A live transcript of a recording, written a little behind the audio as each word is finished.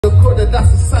shoulda,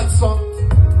 that's a sad song.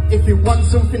 If you want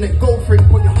something, then go for it.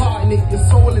 Put your heart in it, your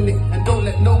soul in it, and don't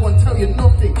let no one tell you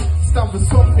nothing. Stand for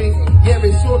something, yeah,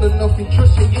 it's all or nothing.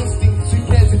 Trust your instincts, who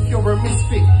cares if you're a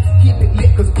misfit? Keep it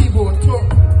lit, cause people will talk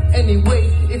anyway.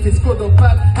 If it's good or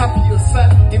bad, happy or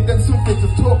sad, give them something to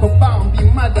talk about and be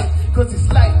mad at, cause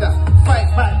it's like that. Fight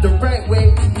back the right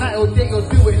way, night or day, or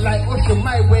do it like Usher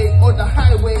my way or the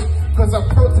highway, cause I'm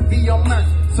proud to be your man.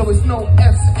 So it's no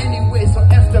F's anyway, so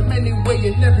F them anyway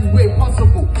in every way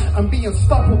possible, and be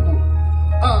unstoppable.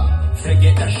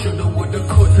 Forget that shoulda, woulda,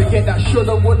 coulda. Forget that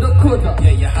shoulda, woulda, coulda.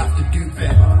 Yeah, you have to do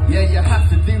better. Yeah, you have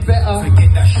to do better.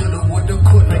 Forget that shoulda, woulda,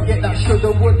 coulda. Forget that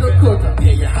shoulda, woulda, coulda.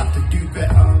 Yeah, you have to do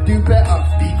better. Do better.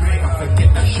 Be great.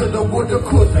 Forget that shoulda, woulda,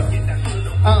 coulda.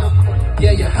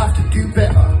 Yeah, you have to do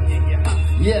better.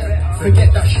 Yeah,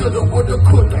 forget that shoulda, woulda,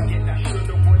 coulda.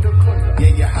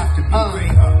 Yeah, you have to be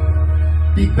greater.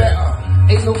 Be better.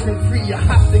 Ain't nothing free, you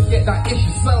have to get that ish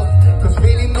yourself, cause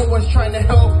really no one's trying to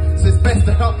help, so it's best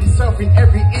to help yourself in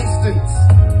every instance.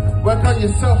 Work on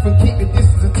yourself and keep your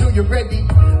distance until you're ready,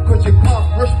 cause you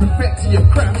can't rush perfect to your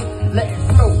craft. Let it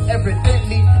flow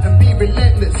evidently and be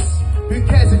relentless. Who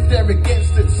cares if they're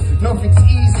against us? Nothing's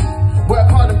easy.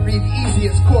 Work hard and breathe easy,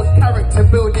 it's called character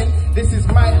building. This is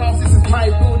my house, this is my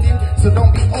building, so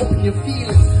don't be open your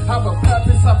feelings. Have a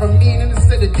purpose, have a meaning,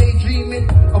 instead of daydreaming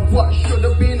of what should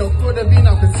have been or could have been.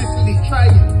 I'm consistently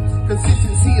trying,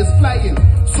 consistency is flying,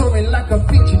 soaring like a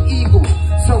featured eagle.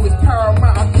 So it's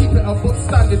paramount, I keep it above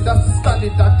standard, that's the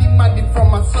standard I demanded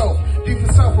from myself. Do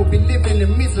for self or be living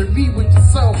in misery with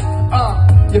yourself.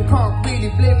 You can't really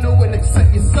blame no one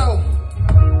except yourself,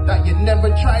 that you never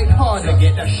tried harder.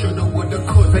 Forget that shoulda, woulda,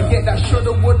 coulda. Forget that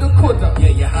shoulda, woulda, coulda. Yeah,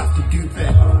 you have to do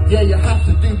better. Yeah, you have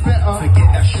to do better. Forget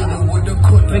that shoulda, woulda,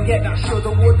 coulda. Forget that shoulda,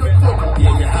 woulda, coulda.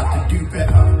 Yeah, you have to do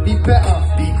better. Be better.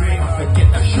 Be great. Forget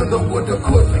that Shoulda, shoulda, woulda, woulda,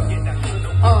 coulda.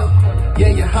 coulda. Yeah,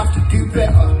 you have to do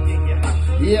better.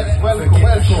 Yeah, welcome, Forget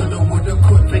that shoulda, welcome. woulda,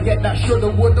 coulda. Forget that shoulda,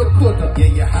 woulda, coulda. Yeah,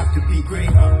 you have to be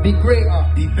greater. Be greater.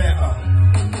 Be better.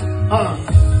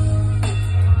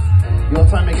 Your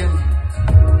time again.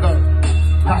 Go.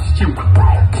 Pass you.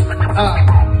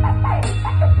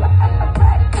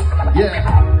 Yeah.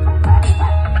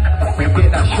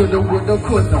 Forget that shoulda, woulda,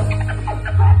 coulda.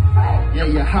 Yeah,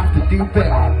 you have to do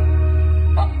better.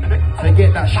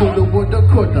 Forget that shoulda, woulda,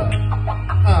 coulda.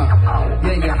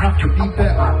 Yeah, you have to be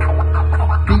better.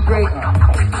 Be greater.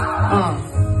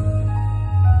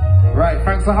 Right,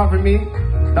 thanks for having me.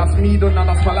 That's me done, and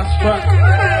that's my last track.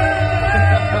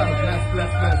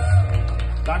 Bless.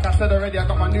 Like I said already, I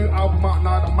got my new album out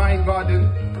now, The Mind Garden.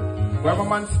 Wherever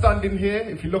man's standing here,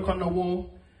 if you look on the wall,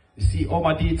 you see all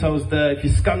my details there. If you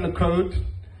scan the code,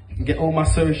 you can get all my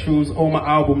socials, all my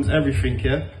albums, everything,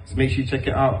 yeah? So make sure you check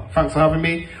it out. Thanks for having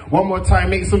me. One more time,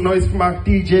 make some noise for my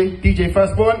DJ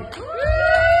Firstborn.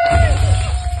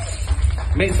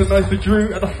 Make some noise for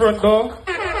Drew at the front door.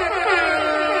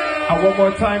 And one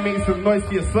more time, make some noise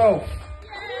for yourself.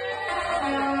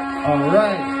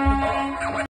 Alright.